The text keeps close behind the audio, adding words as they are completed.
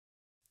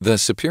The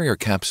superior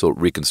capsule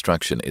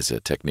reconstruction is a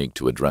technique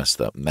to address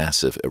the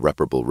massive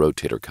irreparable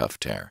rotator cuff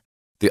tear.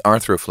 The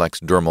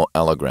ArthroFLEX dermal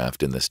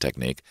allograft in this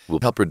technique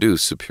will help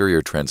reduce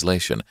superior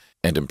translation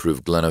and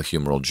improve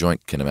glenohumeral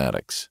joint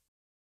kinematics.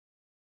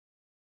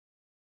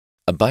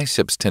 A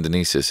biceps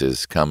tendinosis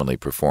is commonly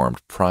performed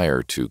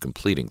prior to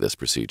completing this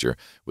procedure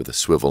with a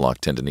swivel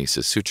lock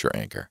tendinosis suture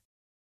anchor.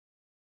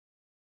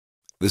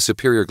 The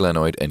superior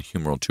glenoid and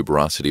humeral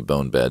tuberosity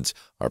bone beds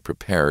are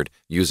prepared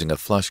using a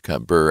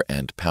flush-cut burr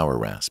and power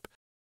rasp.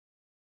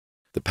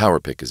 The power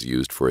pick is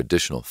used for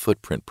additional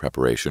footprint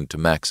preparation to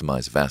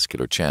maximize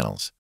vascular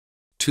channels.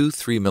 Two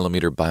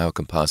 3mm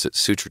biocomposite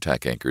suture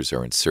tack anchors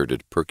are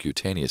inserted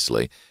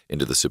percutaneously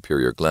into the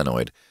superior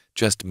glenoid,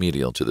 just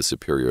medial to the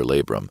superior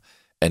labrum,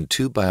 and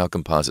two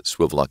biocomposite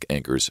swivel lock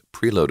anchors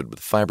preloaded with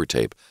fiber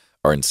tape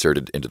are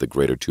inserted into the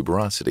greater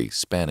tuberosity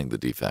spanning the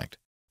defect.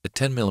 A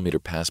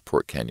 10mm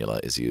passport cannula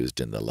is used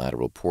in the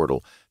lateral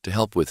portal to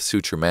help with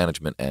suture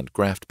management and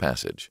graft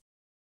passage.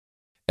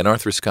 An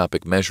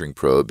arthroscopic measuring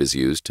probe is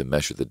used to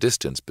measure the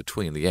distance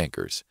between the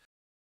anchors.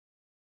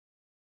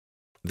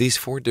 These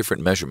 4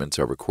 different measurements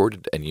are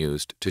recorded and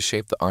used to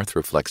shape the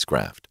ArthroFLEX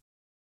graft.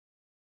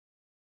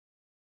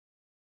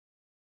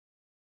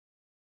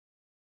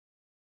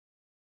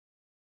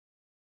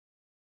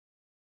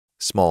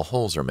 Small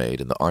holes are made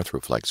in the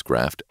ArthroFLEX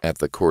graft at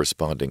the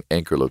corresponding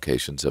anchor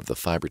locations of the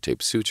fiber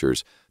tape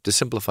sutures to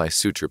simplify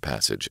suture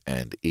passage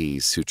and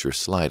ease suture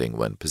sliding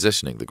when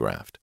positioning the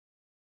graft.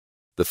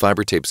 The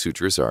fiber tape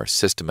sutures are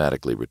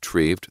systematically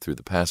retrieved through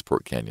the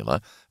passport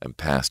cannula and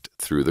passed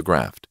through the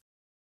graft.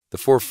 The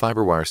 4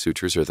 fiber wire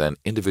sutures are then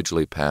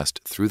individually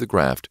passed through the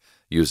graft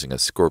using a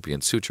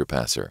scorpion suture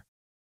passer.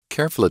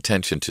 Careful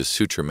attention to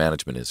suture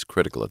management is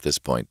critical at this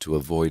point to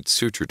avoid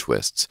suture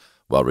twists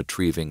while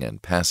retrieving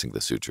and passing the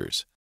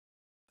sutures.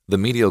 The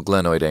medial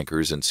glenoid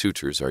anchors and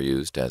sutures are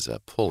used as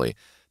a pulley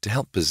to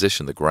help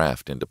position the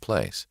graft into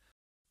place.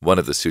 One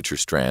of the suture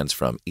strands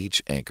from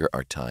each anchor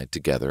are tied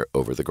together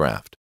over the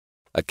graft.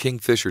 A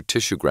kingfisher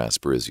tissue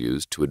grasper is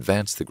used to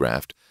advance the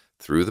graft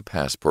through the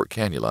passport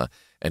cannula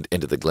and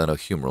into the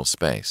glenohumeral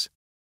space.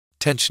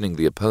 Tensioning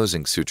the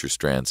opposing suture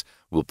strands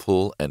will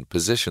pull and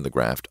position the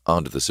graft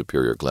onto the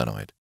superior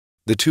glenoid.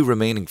 The 2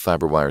 remaining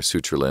fiber wire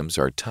suture limbs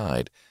are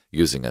tied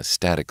using a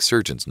static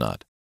surgeon's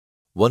knot.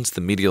 Once the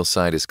medial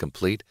side is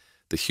complete,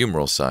 the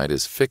humeral side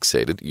is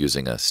fixated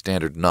using a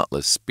standard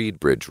knotless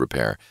SpeedBridge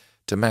repair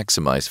to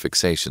maximize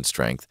fixation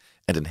strength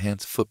and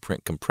enhance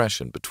footprint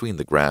compression between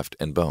the graft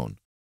and bone.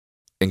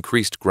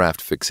 Increased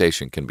graft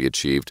fixation can be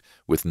achieved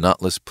with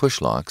knotless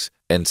push locks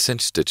and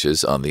cinch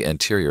stitches on the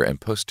anterior and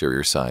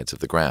posterior sides of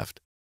the graft.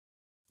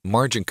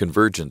 Margin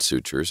convergence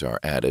sutures are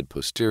added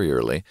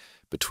posteriorly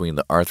between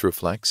the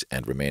ArthroFLEX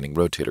and remaining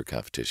rotator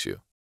cuff tissue.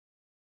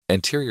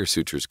 Anterior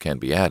sutures can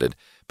be added,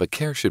 but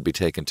care should be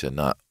taken to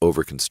not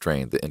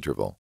over-constrain the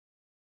interval.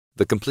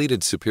 The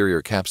completed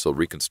superior capsule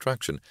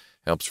reconstruction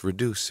helps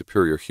reduce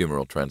superior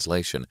humeral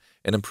translation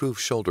and improve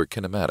shoulder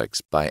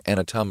kinematics by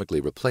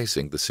anatomically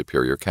replacing the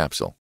superior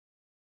capsule.